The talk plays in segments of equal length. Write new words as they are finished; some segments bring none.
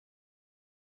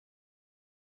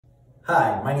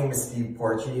Hi, my name is Steve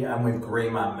Porci. I'm with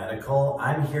Graymont Medical.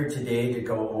 I'm here today to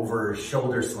go over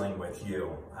shoulder sling with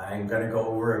you. I'm going to go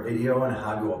over a video on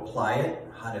how to apply it,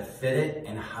 how to fit it,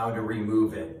 and how to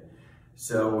remove it.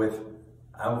 So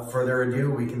without further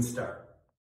ado, we can start.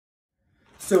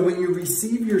 So when you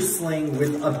receive your sling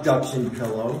with Abduction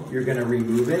Pillow, you're going to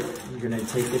remove it. You're going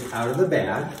to take it out of the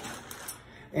bag.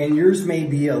 And yours may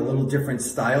be a little different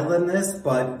style than this,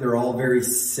 but they're all very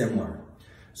similar.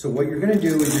 So what you're going to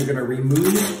do is you're going to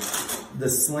remove the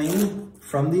sling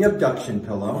from the Abduction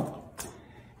Pillow,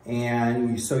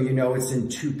 and so you know it's in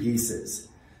two pieces.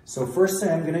 So first thing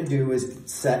I'm going to do is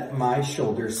set my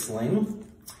shoulder sling,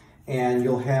 and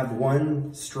you'll have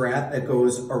one strap that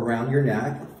goes around your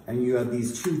neck, and you have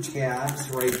these two tabs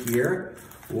right here.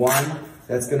 One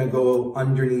that's going to go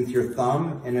underneath your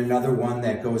thumb, and another one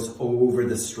that goes over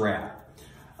the strap.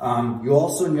 You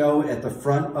also know at the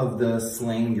front of the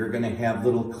sling, you're going to have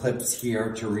little clips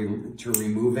here to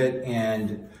remove it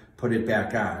and put it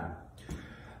back on.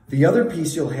 The other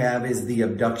piece you'll have is the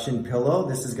Abduction Pillow.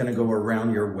 This is going to go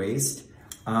around your waist.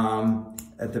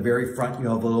 At the very front, you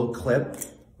have a little clip,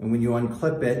 and when you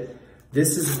unclip it,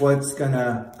 this is what's going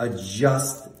to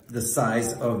adjust the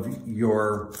size of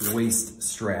your waist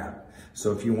strap.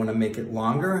 So if you want to make it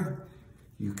longer,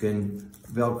 you can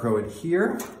Velcro it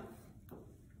here.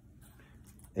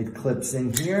 It clips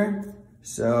in here,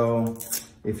 so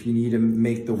if you need to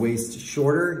make the waist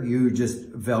shorter, you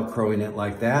just Velcro in it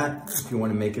like that. If you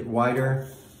want to make it wider,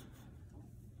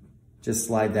 just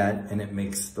slide that and it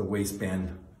makes the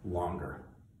waistband longer.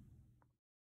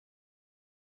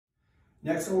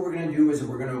 Next, what we're going to do is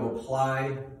we're going to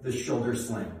apply the shoulder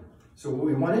sling. So what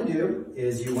we want to do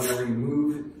is you want to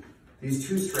remove these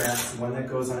two straps, one that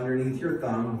goes underneath your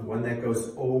thumb, one that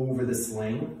goes over the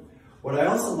sling. What I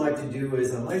also like to do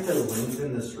is I like to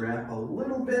lengthen the strap a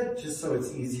little bit just so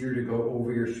it's easier to go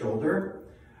over your shoulder.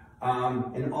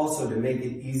 And also to make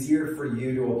it easier for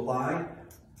you to apply,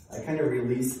 I kind of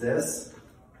release this.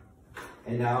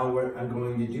 And now what I'm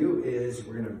going to do is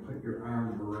we're going to put your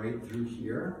arm right through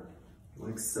here,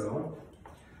 like so.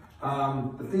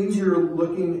 The things you're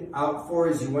looking out for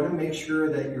is you want to make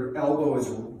sure that your elbow is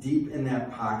deep in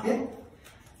that pocket.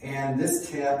 And this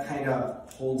tab kind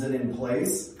of holds it in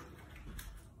place.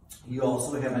 You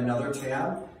also have another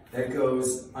tab that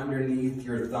goes underneath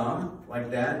your thumb like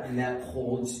that, and that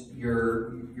holds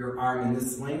your arm in the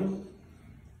sling.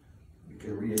 You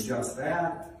can readjust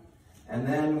that. And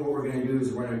then what we're going to do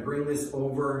is we're going to bring this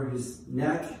over his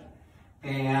neck.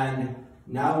 And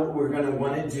now what we're going to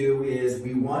want to do is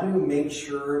we want to make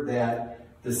sure that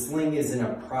the sling is in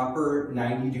a proper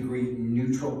 90-degree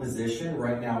neutral position.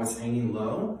 Right now it's hanging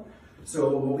low. So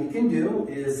what we can do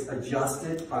is adjust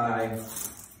it by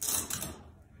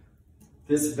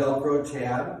this Velcro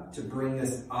tab to bring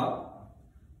this up,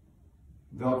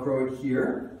 Velcro it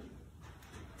here.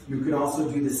 You can also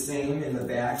do the same in the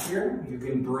back here. You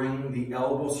can bring the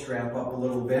elbow strap up a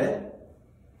little bit,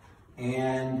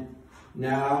 and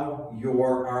now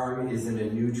your arm is in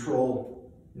a neutral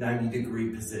 90-degree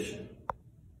position.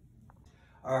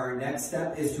 Our next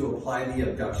step is to apply the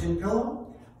Abduction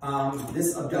Pillow.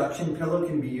 This Abduction Pillow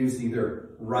can be used either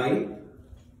right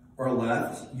or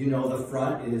left. You know the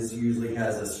front usually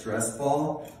has a stress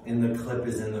ball, and the clip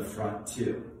is in the front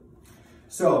too.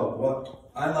 So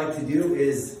what I like to do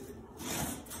is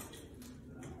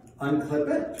unclip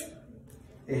it.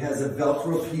 It has a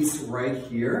Velcro piece right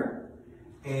here,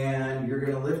 and you're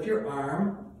going to lift your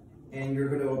arm and you're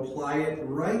going to apply it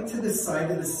right to the side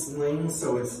of the sling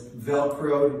so it's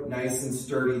Velcroed nice and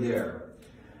sturdy there.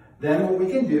 Then what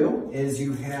we can do is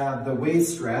you have the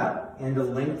waist strap, and to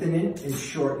lengthen it and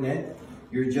shorten it,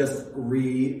 you're just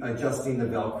readjusting the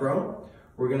Velcro.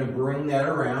 We're going to bring that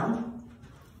around.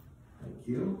 Thank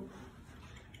you.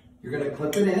 You're going to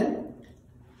clip it in,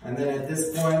 and then at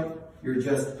this point, you're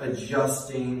just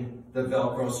adjusting the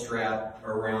Velcro strap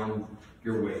around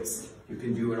your waist. You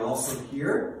can do it also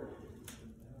here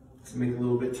to make it a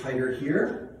little bit tighter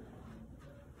here.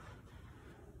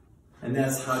 And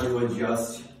that's how to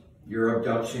adjust your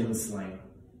abduction sling.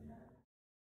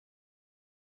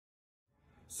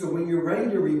 So when you're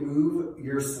ready to remove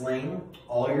your sling,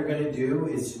 all you're going to do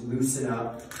is loosen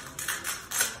up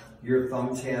your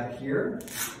thumb tab here.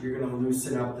 You're going to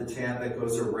loosen up the tab that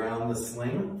goes around the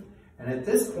sling. And at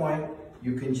this point,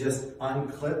 you can just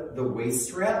unclip the waist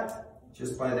strap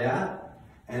just by that.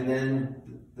 And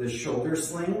then the shoulder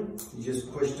sling, you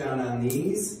just push down on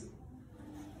these.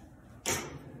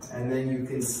 And then you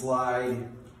can slide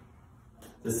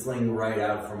the sling right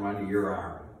out from under your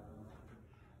arm.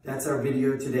 That's our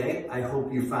video today. I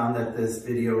hope you found that this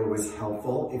video was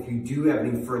helpful. If you do have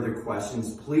any further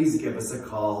questions, please give us a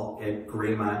call at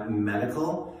Graymont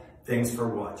Medical. Thanks for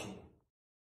watching.